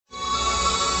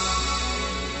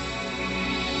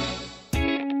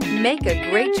Make a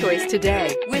great choice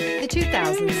today with the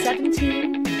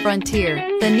 2017 Frontier.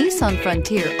 The Nissan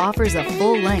Frontier offers a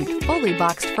full-length, fully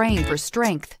boxed frame for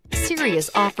strength,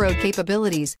 serious off-road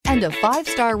capabilities, and a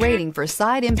 5-star rating for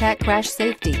side impact crash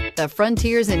safety. The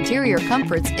Frontier's interior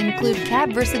comforts include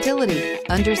cab versatility,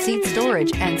 under-seat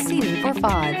storage, and seating for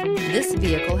 5. This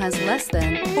vehicle has less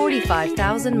than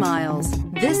 45,000 miles.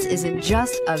 This isn't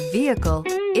just a vehicle,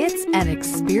 it's an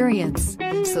experience.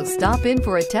 So stop in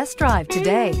for a test drive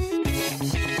today.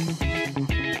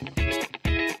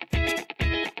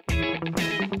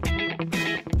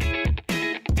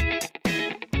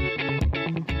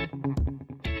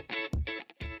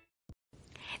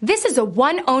 This is a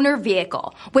one-owner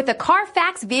vehicle with a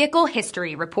Carfax Vehicle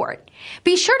History Report.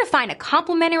 Be sure to find a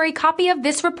complimentary copy of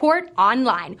this report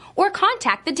online or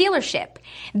contact the dealership.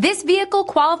 This vehicle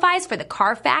qualifies for the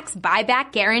Carfax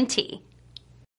Buyback Guarantee.